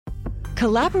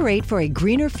Collaborate for a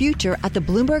greener future at the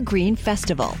Bloomberg Green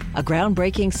Festival, a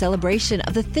groundbreaking celebration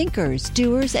of the thinkers,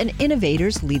 doers, and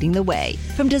innovators leading the way.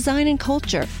 From design and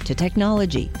culture to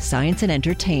technology, science, and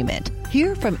entertainment.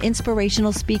 Hear from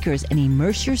inspirational speakers and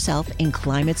immerse yourself in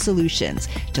climate solutions.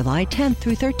 July 10th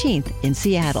through 13th in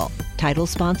Seattle. Title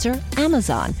sponsor,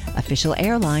 Amazon. Official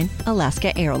airline,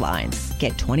 Alaska Airlines.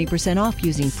 Get 20% off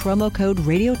using promo code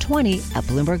Radio20 at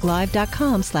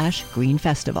BloombergLive.com/Green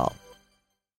Festival.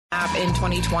 App in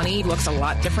 2020 looks a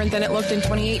lot different than it looked in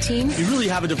 2018. You really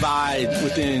have a divide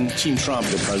within Team Trump.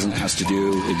 The president has to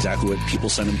do exactly what people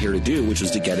sent him here to do, which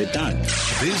is to get it done.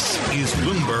 This is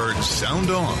Bloomberg Sound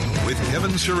On with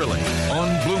Kevin Cirilli on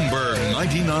Bloomberg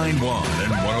 99.1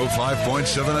 and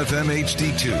 105.7 FM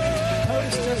HD2.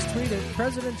 POTUS just tweeted,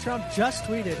 President Trump just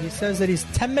tweeted. He says that he's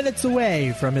 10 minutes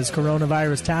away from his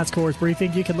coronavirus task force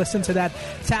briefing. You can listen to that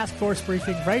task force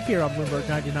briefing right here on Bloomberg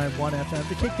 99.1 FM.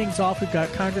 To kick things off, we've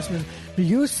got Congressman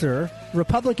Buser,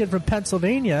 Republican from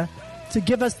Pennsylvania, to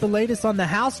give us the latest on the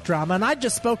House drama. And I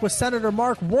just spoke with Senator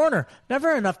Mark Warner.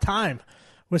 Never enough time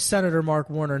with Senator Mark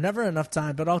Warner. Never enough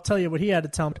time, but I'll tell you what he had to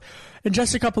tell me. In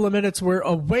just a couple of minutes, we're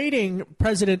awaiting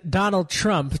President Donald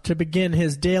Trump to begin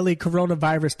his daily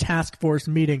coronavirus task force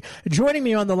meeting. Joining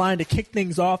me on the line to kick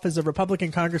things off is a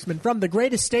Republican congressman from the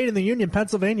greatest state in the union,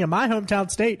 Pennsylvania, my hometown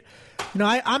state. You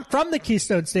know, I'm from the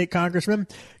Keystone State, Congressman.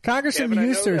 Congressman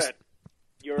Buser.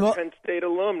 You're a Penn State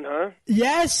alum, huh?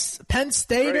 Yes, Penn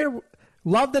Stater.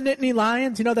 Love the Nittany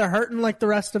Lions. You know, they're hurting like the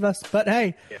rest of us. But,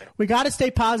 hey, we got to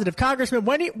stay positive. Congressman,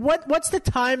 what's the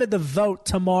time of the vote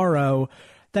tomorrow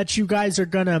that you guys are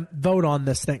going to vote on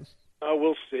this thing?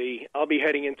 We'll see. I'll be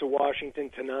heading into Washington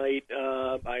tonight.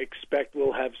 I expect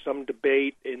we'll have some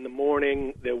debate in the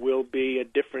morning. There will be a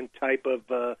different type of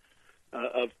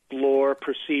floor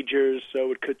procedures,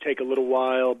 so it could take a little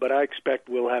while. But I expect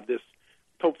we'll have this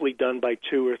hopefully done by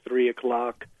 2 or 3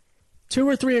 o'clock. 2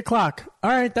 or 3 o'clock.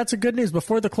 All right, that's a good news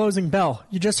before the closing bell.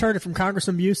 You just heard it from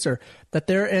Congressman Buser that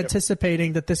they're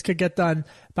anticipating that this could get done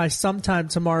by sometime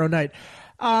tomorrow night.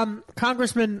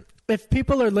 Congressman, if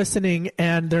people are listening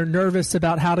and they're nervous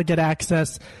about how to get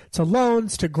access to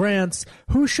loans, to grants,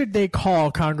 who should they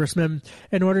call, Congressman,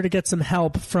 in order to get some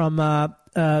help from the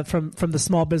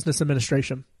Small Business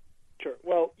Administration? Sure.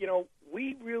 Well, you know,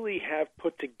 we really have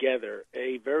put together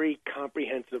a very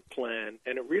comprehensive plan,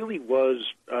 and it really was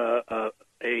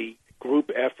a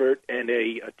group effort and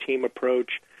a team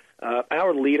approach.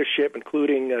 Our leadership,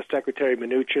 including Secretary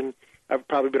Mnuchin, I've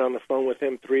probably been on the phone with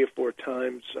him 3 or 4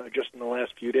 times just in the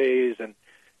last few days, and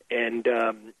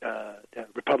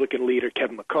Republican leader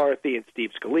Kevin McCarthy and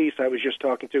Steve Scalise I was just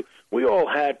talking to. We all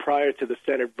had, prior to the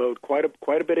Senate vote, quite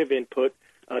a bit of input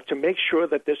to make sure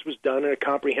that this was done in a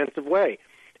comprehensive way.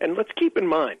 And let's keep in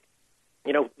mind,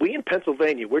 you know, we in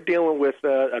Pennsylvania, we're dealing with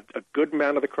a good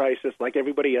amount of the crisis like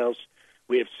everybody else.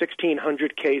 We have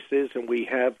 1,600 cases, and we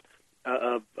have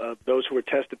of those who were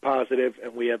tested positive,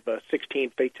 and we have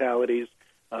 16 fatalities,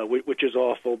 which is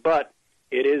awful. But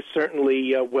it is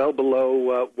certainly well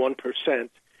below 1%.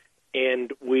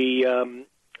 And we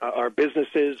our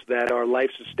businesses that are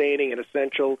life-sustaining and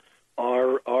essential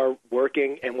are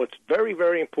working. And what's very,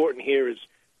 very important here is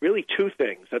really 2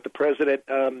 things that the president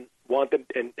wanted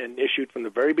and issued from the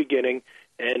very beginning,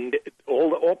 and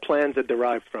all plans are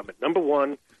derived from it. Number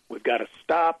one, we've got to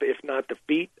stop, if not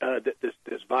defeat,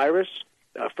 this virus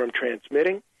from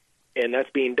transmitting, and that's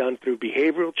being done through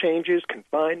behavioral changes,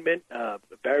 confinement,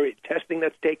 various testing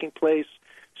that's taking place,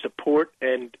 support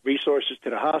and resources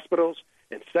to the hospitals.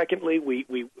 And secondly,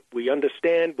 we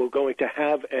understand we're going to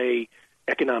have a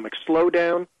economic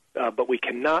slowdown, but we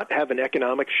cannot have an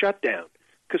economic shutdown.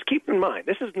 Because keep in mind,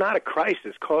 this is not a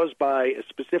crisis caused by a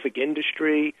specific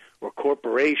industry or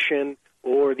corporation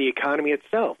or the economy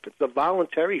itself. It's a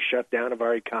voluntary shutdown of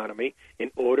our economy in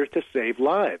order to save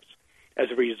lives.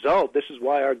 As a result, this is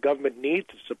why our government needs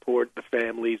to support the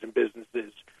families and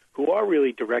businesses who are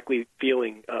really directly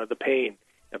feeling the pain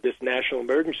of this national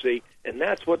emergency, and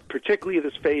that's what particularly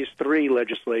this Phase 3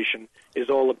 legislation is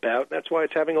all about. That's why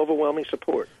it's having overwhelming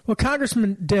support. Well,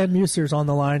 Congressman Dan Buser's on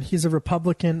the line. He's a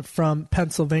Republican from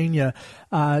Pennsylvania,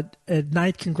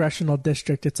 9th Congressional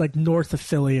District. It's like north of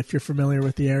Philly, if you're familiar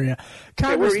with the area.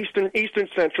 Yeah, we're eastern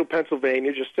central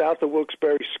Pennsylvania, just south of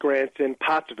Wilkes-Barre, Scranton,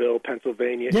 Pottsville,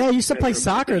 Pennsylvania. Yeah, I used to play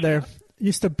soccer there.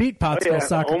 Used to beat Pottsville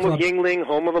Soccer Club. Home of Yingling,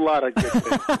 home of a lot of good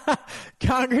things.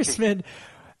 Congressman,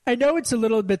 I know it's a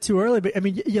little bit too early, but I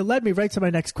mean, you led me right to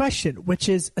my next question, which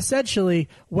is essentially,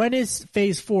 when is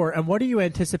Phase 4, and what do you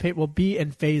anticipate will be in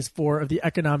Phase 4 of the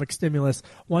economic stimulus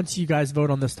once you guys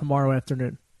vote on this tomorrow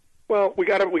afternoon? Well, we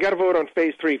got to vote on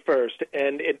phase 3 first,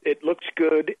 and it looks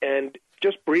good. And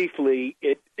just briefly,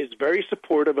 it is very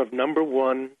supportive of number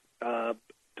one,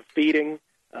 defeating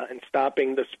and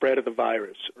stopping the spread of the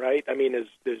virus. Right? I mean,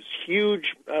 there's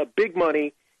huge, big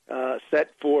money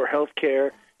set for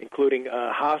healthcare, including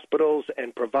hospitals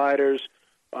and providers,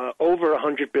 over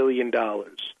 $100 billion.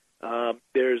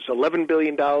 There's $11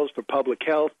 billion for public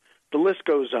health. The list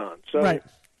goes on. So right.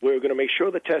 We're going to make sure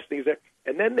the testing is there.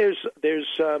 And then there's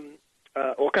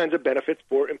all kinds of benefits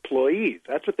for employees.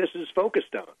 That's what this is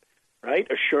focused on, right?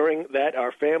 Assuring that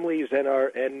our families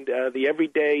and the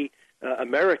everyday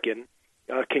American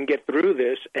can get through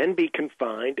this and be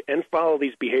confined and follow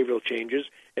these behavioral changes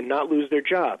and not lose their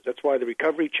jobs. That's why the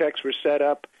recovery checks were set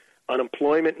up.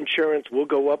 Unemployment insurance will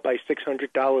go up by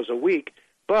 $600 a week,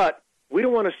 but we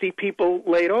don't want to see people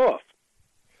laid off.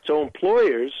 So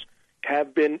employers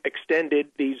have been extended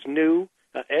these new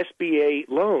SBA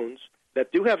loans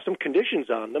that do have some conditions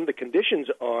on them. The conditions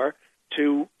are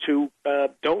to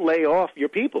don't lay off your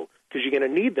people because you're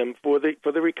going to need them for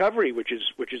the recovery, which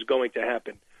is going to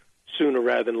happen sooner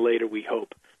rather than later, we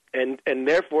hope. And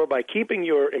therefore, by keeping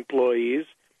your employees,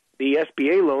 the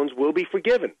SBA loans will be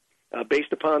forgiven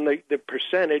based upon the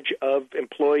percentage of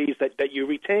employees that you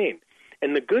retain.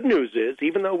 And the good news is,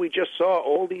 even though we just saw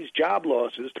all these job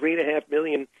losses, 3.5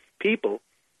 million people,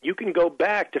 you can go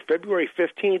back to February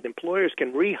 15th. Employers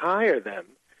can rehire them,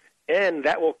 and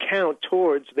that will count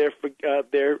towards their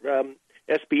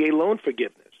SBA loan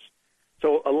forgiveness.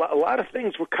 So a lot of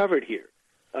things were covered here.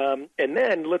 And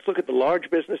then let's look at the large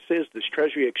businesses. This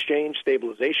Treasury Exchange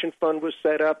Stabilization Fund was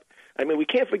set up. I mean, we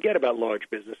can't forget about large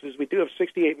businesses. We do have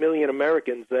 68 million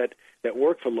Americans that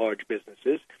work for large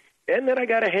businesses. And then I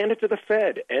got to hand it to the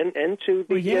Fed and to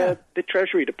the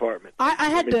Treasury Department. I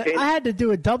had to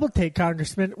do a double take,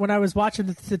 Congressman, when I was watching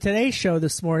the Today Show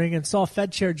this morning and saw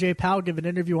Fed Chair Jay Powell give an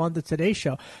interview on the Today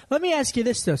Show. Let me ask you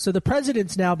this, though. So the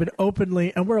president's now been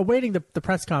openly, and we're awaiting the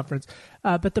press conference,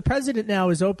 but the president now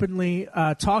is openly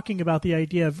talking about the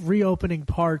idea of reopening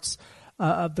parts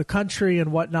of the country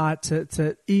and whatnot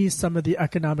to ease some of the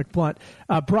economic brunt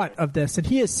of this. And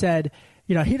he has said,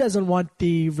 you know, he doesn't want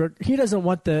the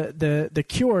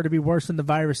cure to be worse than the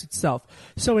virus itself.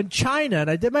 So in China, and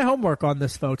I did my homework on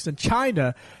this, folks, in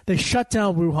China, they shut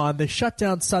down Wuhan, they shut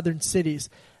down southern cities,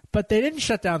 but they didn't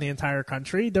shut down the entire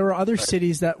country. There were other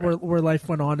cities that where life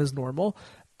went on as normal.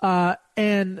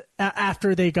 And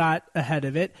after they got ahead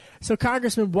of it. So,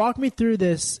 Congressman, walk me through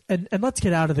this, and let's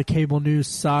get out of the cable news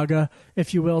saga,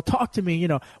 if you will. Talk to me, you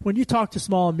know, when you talk to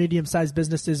small and medium-sized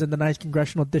businesses in the 9th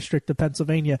Congressional District of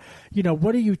Pennsylvania, you know,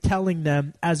 what are you telling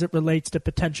them as it relates to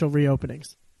potential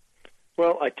reopenings?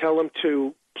 Well, I tell them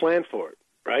to plan for it,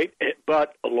 right?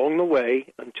 But along the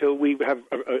way, until we have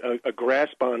a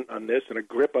grasp on this and a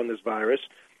grip on this virus,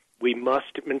 we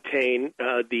must maintain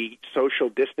the social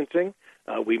distancing.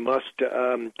 We must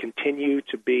continue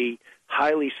to be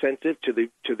highly sensitive to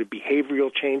the behavioral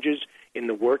changes in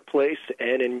the workplace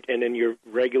and in your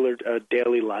regular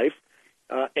daily life.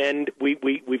 And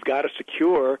we've got to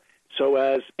secure so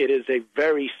as it is a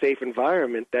very safe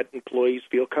environment that employees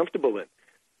feel comfortable in.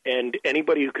 And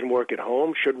anybody who can work at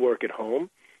home should work at home.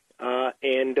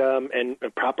 And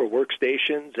proper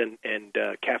workstations and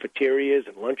cafeterias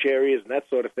and lunch areas and that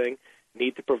sort of thing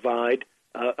need to provide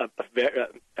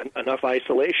enough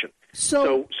isolation.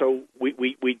 So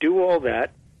we do all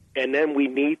that, and then we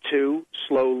need to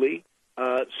slowly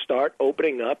start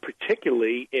opening up,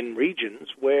 particularly in regions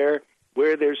where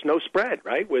there's no spread,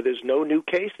 right, where there's no new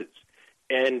cases.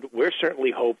 And we're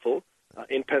certainly hopeful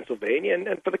in Pennsylvania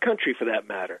and for the country, for that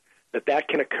matter, that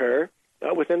can occur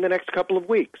within the next couple of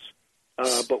weeks.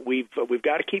 But we've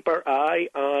got to keep our eye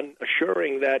on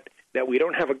assuring that we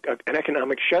don't have an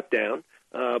economic shutdown.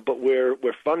 But we're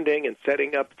funding and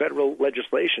setting up federal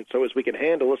legislation so as we can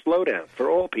handle a slowdown for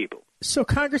all people. So,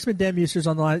 Congressman Dan Muster's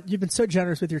on the line. You've been so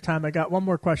generous with your time. I got one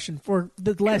more question for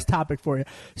the last topic for you.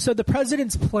 So, the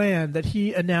president's plan that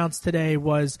he announced today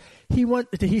was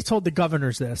he told the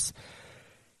governors this.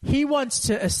 He wants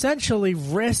to essentially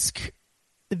risk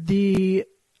the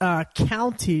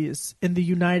counties in the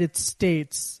United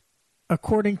States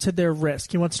according to their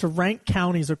risk. He wants to rank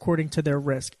counties according to their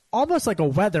risk, almost like a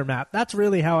weather map. That's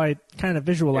really how I kind of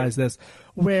visualize this,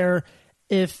 where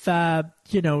if,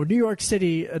 New York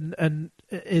City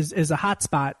is a hot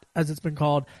spot, as it's been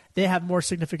called, they have more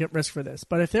significant risk for this.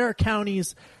 But if there are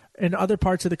counties in other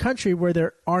parts of the country where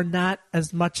there are not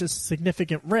as much as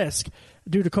significant risk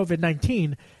due to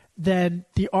COVID-19, then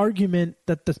the argument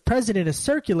that the president is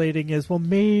circulating is, well,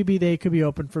 maybe they could be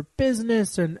open for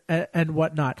business and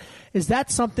whatnot. Is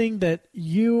that something that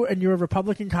you and your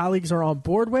Republican colleagues are on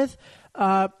board with,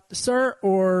 sir?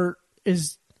 Or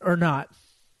or not?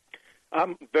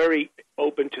 I'm very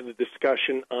open to the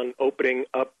discussion on opening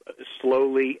up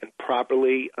slowly and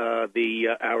properly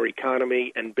our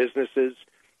economy and businesses.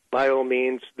 By all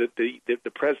means, the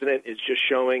president is just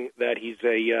showing that he's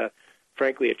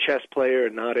frankly a chess player,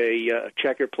 not a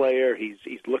checker player. He's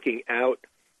looking out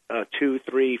 2,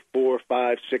 3, 4,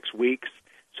 5, 6 weeks.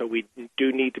 So we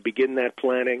do need to begin that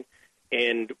planning.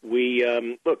 And we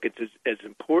look, it's as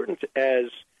important as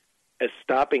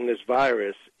stopping this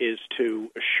virus is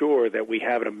to assure that we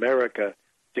have an America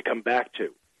to come back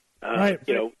to. Right.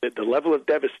 You know, the level of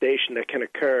devastation that can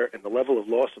occur and the level of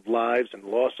loss of lives and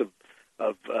loss of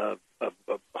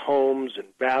homes and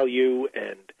value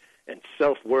and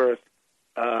self-worth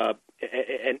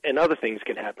and other things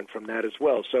can happen from that as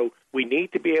well. So we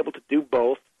need to be able to do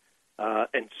both,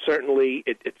 and certainly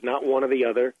it's not one or the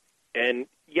other. And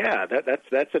yeah,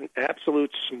 that's an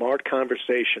absolute smart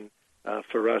conversation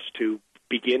for us to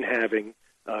begin having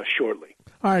shortly.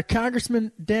 All right,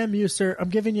 Congressman Dan Muser, I'm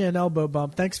giving you an elbow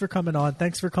bump. Thanks for coming on.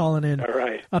 Thanks for calling in. All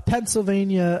right. A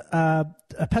Pennsylvania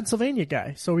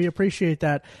guy, so we appreciate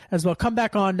that as well. Come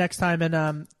back on next time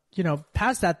and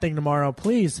pass that thing tomorrow,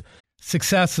 please.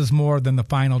 Success is more than the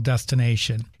final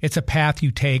destination. It's a path you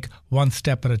take one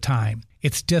step at a time.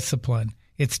 It's discipline,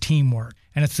 it's teamwork,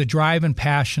 and it's the drive and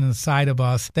passion inside of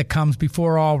us that comes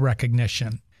before all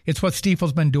recognition. It's what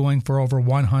Stifel's been doing for over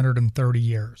 130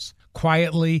 years.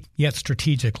 Quietly, yet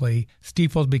strategically,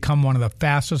 Stifel's become one of the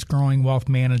fastest growing wealth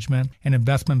management and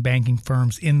investment banking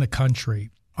firms in the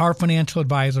country. Our financial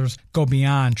advisors go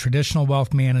beyond traditional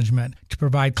wealth management to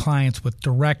provide clients with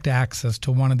direct access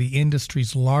to one of the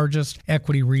industry's largest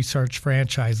equity research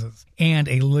franchises and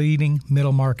a leading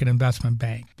middle market investment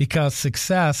bank, because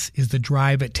success is the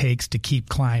drive it takes to keep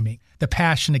climbing, the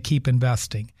passion to keep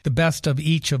investing, the best of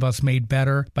each of us made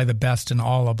better by the best in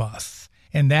all of us.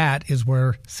 And that is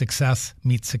where success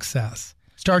meets success.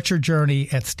 Start your journey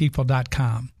at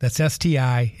Stifel.com. That's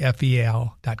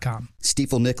Stifel.com.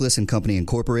 Stifel Nicholas and Company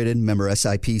Incorporated, member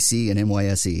SIPC and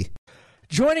NYSE.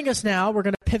 Joining us now, we're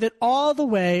going to pivot all the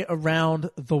way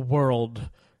around the world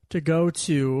to go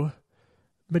to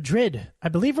Madrid. I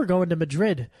believe we're going to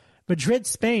Madrid,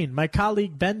 Spain. My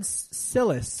colleague Ben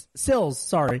Sills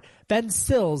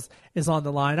is on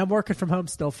the line. I'm working from home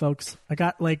still, folks. I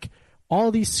got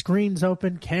all these screens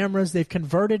open, cameras. They've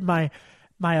converted my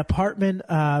apartment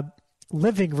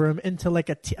living room into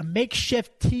a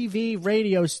makeshift TV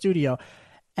radio studio.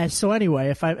 And so anyway,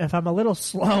 if I'm a little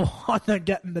slow on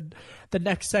getting the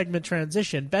next segment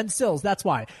transition, Ben Sills, that's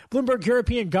why. Bloomberg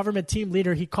European government team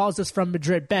leader, he calls us from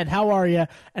Madrid. Ben, how are you?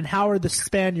 And how are the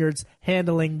Spaniards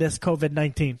handling this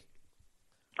COVID-19?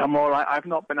 I'm all right. I've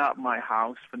not been out of my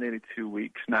house for nearly 2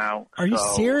 weeks now. Are you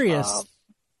serious?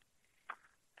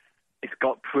 It's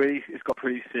got pretty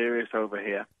serious over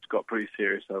here. I can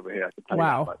tell you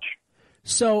that much.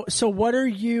 So what are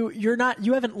you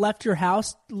haven't left your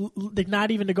house, not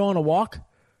even to go on a walk?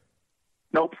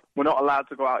 Nope. We're not allowed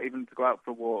to go out, even to go out for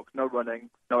a walk. No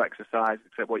running, no exercise,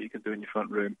 except what you can do in your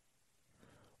front room.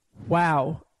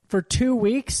 Wow. For 2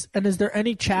 weeks? And is there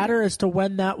any chatter as to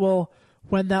when that will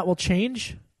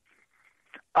change?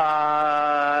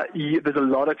 There's a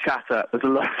lot of chatter.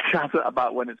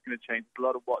 About when it's going to change. A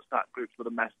lot of WhatsApp groups, a lot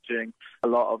of messaging, a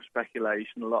lot of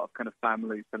speculation, a lot of kind of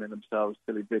families sending themselves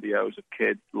silly videos of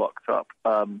kids locked up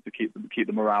to keep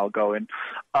the morale going.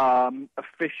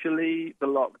 Officially, the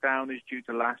lockdown is due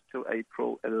to last till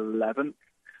April 11th.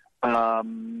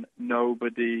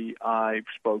 Nobody I've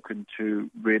spoken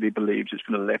to really believes it's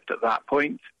going to lift at that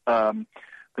point.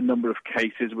 The number of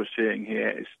cases we're seeing here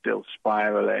is still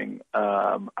spiraling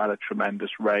at a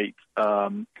tremendous rate.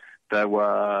 There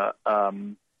were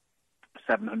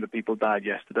 700 people died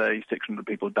yesterday, 600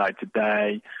 people died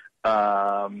today.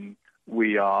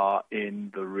 We are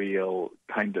in the real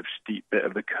kind of steep bit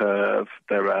of the curve.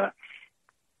 There are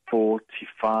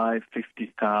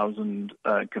 50,000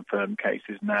 confirmed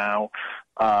cases now.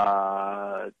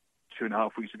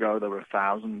 2.5 weeks ago, there were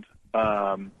 1,000.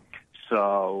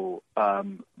 So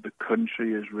the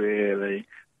country is really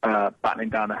battening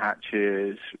down the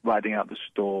hatches, riding out the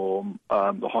storm.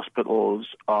 The hospitals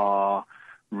are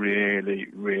really,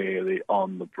 really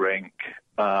on the brink.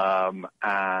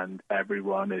 And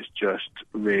everyone is just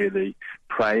really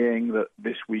praying that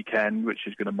this weekend, which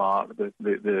is going to mark the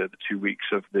 2 weeks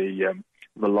of the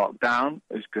lockdown,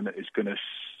 is going to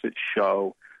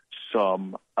show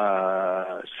some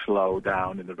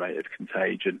slowdown in the rate of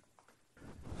contagion.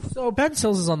 So Ben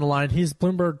Sills is on the line. He's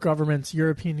Bloomberg government's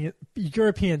European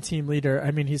team leader.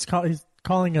 I mean, he's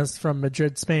calling us from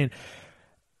Madrid, Spain.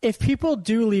 If people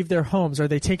do leave their homes, are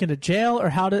they taken to jail,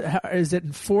 or is it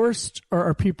enforced, or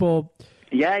are people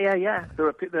Yeah.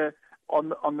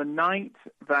 On the night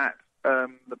that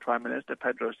the Prime Minister,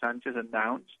 Pedro Sanchez,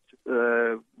 announced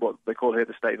what they call here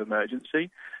the state of emergency,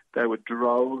 there were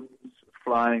drones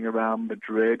flying around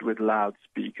Madrid with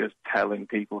loudspeakers telling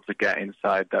people to get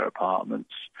inside their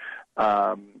apartments.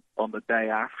 On the day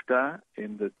after,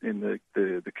 in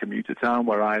the commuter town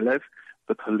where I live,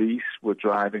 the police were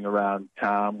driving around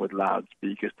town with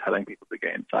loudspeakers telling people to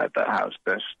get inside their house.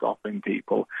 They're stopping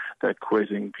people. They're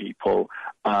quizzing people.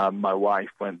 My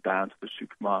wife went down to the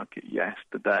supermarket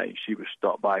yesterday. She was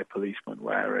stopped by a policeman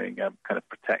wearing kind of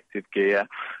protective gear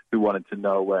who wanted to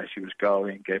know where she was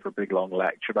going, gave her a big long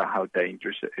lecture about how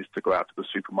dangerous it is to go out to the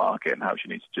supermarket and how she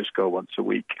needs to just go once a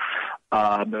week.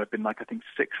 There have been, I think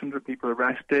 600 people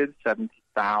arrested,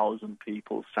 70,000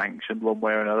 people sanctioned one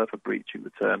way or another for breaching the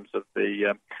terms of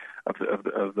the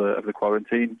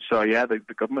quarantine. So yeah, the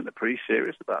government are pretty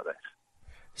serious about this.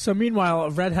 So meanwhile, a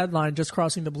red headline just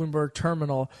crossing the Bloomberg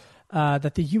terminal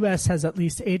that the U.S. has at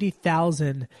least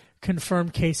 80,000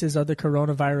 confirmed cases of the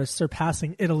coronavirus,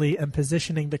 surpassing Italy and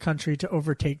positioning the country to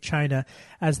overtake China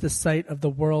as the site of the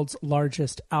world's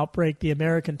largest outbreak. The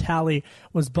American tally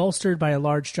was bolstered by a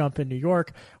large jump in New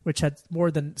York, which had more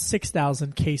than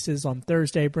 6,000 cases on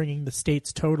Thursday, bringing the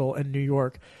state's total in New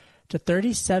York to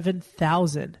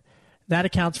 37,000. That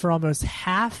accounts for almost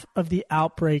half of the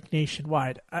outbreak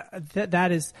nationwide.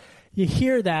 That is, you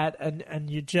hear that and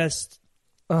you just,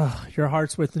 your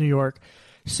heart's with New York.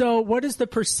 So what is the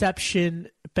perception,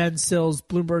 Ben Sills,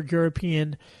 Bloomberg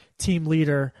European team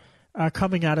leader,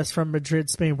 coming at us from Madrid,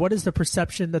 Spain? What is the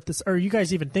perception that this, are you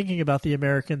guys even thinking about the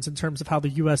Americans in terms of how the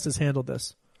U.S. has handled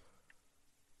this?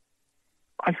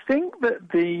 I think that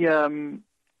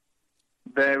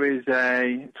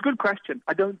it's a good question.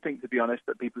 I don't think, to be honest,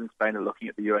 that people in Spain are looking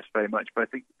at the US very much. But I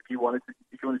think if you wanted to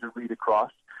read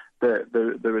across, there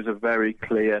is a very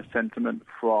clear sentiment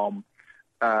from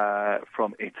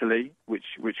Italy, which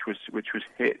was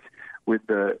hit with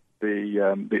the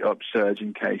upsurge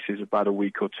in cases about a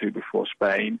week or two before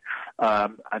Spain,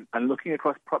 and looking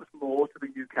across perhaps more to the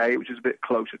UK, which is a bit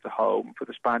closer to home for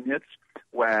the Spaniards,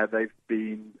 where they've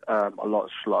been a lot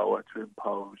slower to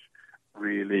impose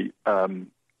really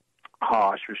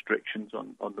harsh restrictions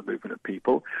on the movement of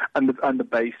people, and the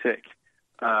basic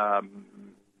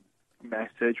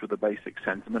message or the basic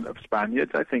sentiment of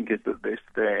Spaniards, I think, is that this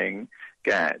thing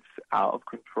gets out of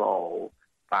control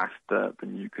faster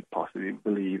than you could possibly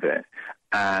believe it,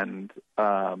 and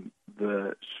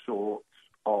the sorts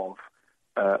of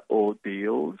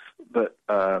ordeals that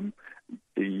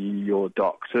your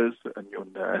doctors and your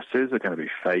nurses are going to be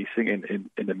facing in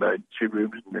emergency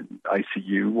rooms and in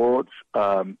ICU wards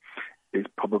is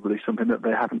probably something that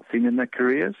they haven't seen in their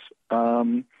careers.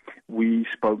 We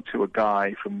spoke to a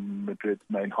guy from Madrid's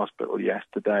main hospital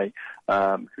yesterday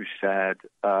who said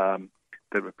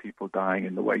there are people dying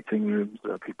in the waiting rooms,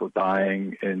 there are people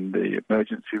dying in the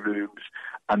emergency rooms,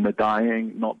 and they're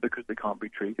dying not because they can't be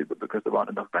treated, but because there aren't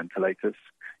enough ventilators.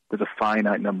 There's a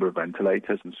finite number of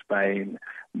ventilators, in Spain,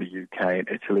 the UK, and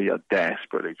Italy are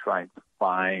desperately trying to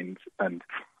find and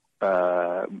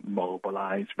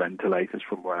mobilize ventilators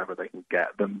from wherever they can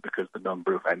get them, because the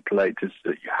number of ventilators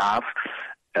that you have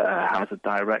has a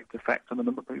direct effect on the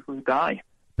number of people who die.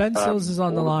 Ben Sills is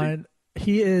on the line.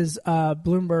 He is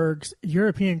Bloomberg's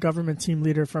European government team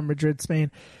leader from Madrid, Spain.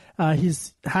 He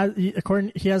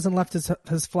hasn't left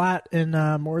his flat in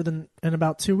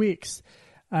about 2 weeks,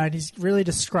 and he's really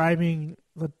describing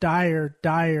the dire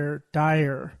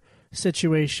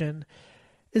situation.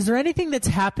 Is there anything that's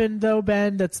happened though,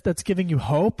 Ben, that's giving you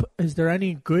hope? Is there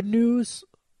any good news?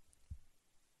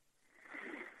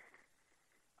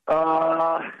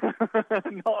 Not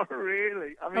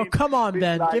really. I mean, come on,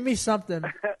 Ben. Give me something.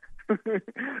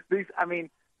 This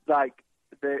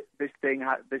thing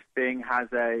has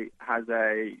a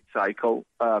cycle.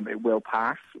 It will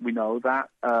pass. We know that.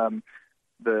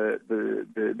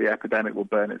 The epidemic will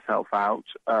burn itself out.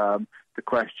 The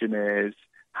question is,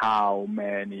 how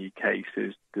many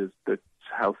cases does the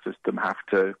health system have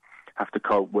to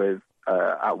cope with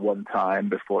at one time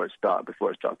before it starts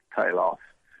to tail off?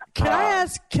 Can I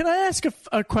ask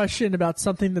a question about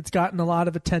something that's gotten a lot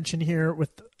of attention here with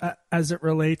as it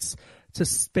relates to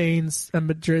Spain's and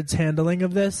Madrid's handling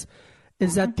of this?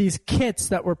 Is that these kits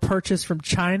that were purchased from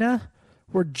China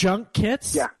were junk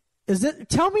kits? Yeah.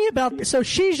 Tell me about. So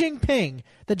Xi Jinping,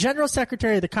 the General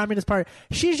Secretary of the Communist Party,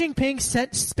 Xi Jinping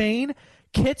sent Spain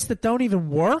kits that don't even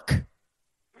work?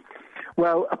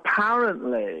 Well,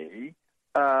 apparently,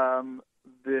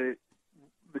 the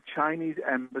Chinese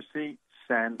embassy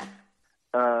sent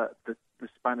the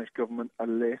Spanish government a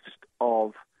list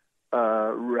of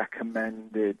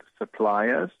recommended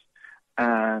suppliers,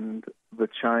 and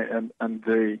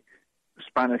the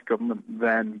Spanish government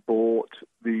then bought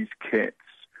these kits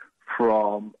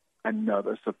from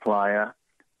another supplier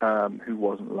who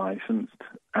wasn't licensed,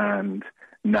 and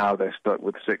now they're stuck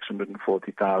with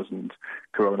 640,000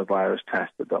 coronavirus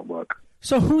tests that don't work.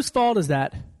 So whose fault is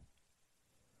that?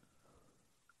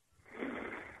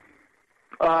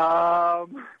 I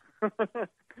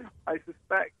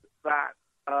suspect that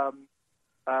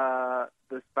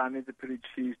the Spaniards are pretty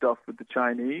cheesed off with the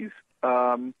Chinese.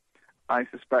 I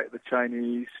suspect the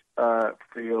Chinese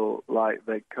feel like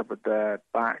they covered their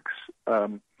backs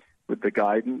with the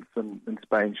guidance, and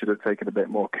Spain should have taken a bit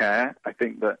more care. I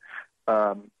think that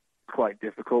quite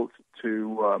difficult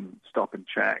to stop and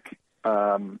check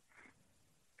when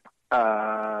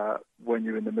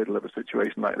you're in the middle of a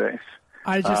situation like this.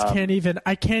 I just can't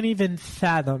even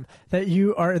fathom that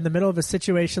you are in the middle of a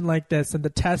situation like this and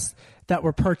the tests that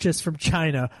were purchased from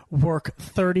China work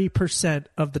 30%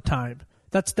 of the time.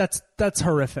 That's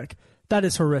horrific. That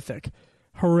is horrific.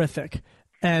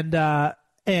 And the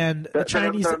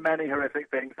Chinese. There are many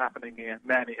horrific things happening here.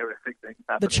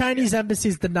 The Chinese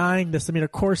embassy's denying this. I mean,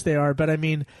 of course they are, but I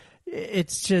mean,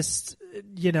 it's just,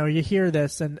 you hear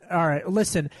this and all right,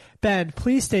 listen, Ben,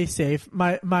 please stay safe.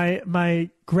 My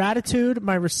gratitude,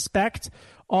 my respect,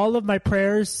 all of my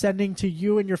prayers sending to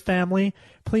you and your family.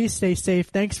 Please stay safe.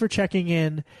 Thanks for checking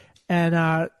in,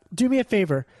 and do me a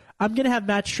favor. I'm going to have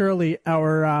Matt Shirley,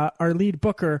 our lead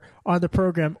booker, on the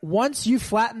program. Once you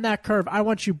flatten that curve, I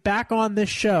want you back on this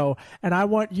show, and I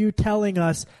want you telling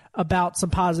us about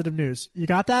some positive news. You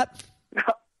got that?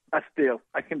 That's a deal.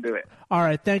 I can do it. All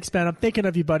right. Thanks, Ben. I'm thinking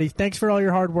of you, buddy. Thanks for all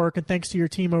your hard work, and thanks to your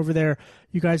team over there.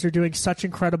 You guys are doing such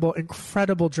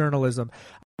incredible journalism.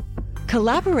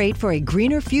 Collaborate for a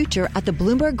greener future at the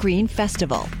Bloomberg Green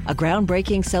Festival, a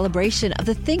groundbreaking celebration of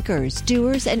the thinkers,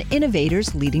 doers, and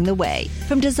innovators leading the way.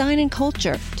 From design and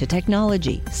culture to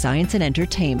technology, science, and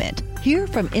entertainment. Hear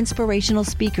from inspirational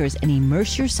speakers and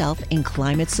immerse yourself in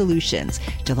climate solutions.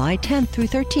 July 10th through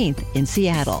 13th in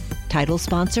Seattle. Title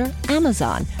sponsor,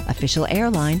 Amazon. Official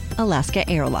airline, Alaska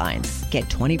Airlines. Get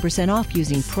 20% off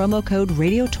using promo code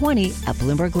radio20 at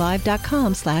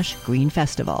BloombergLive.com/Green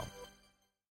Festival.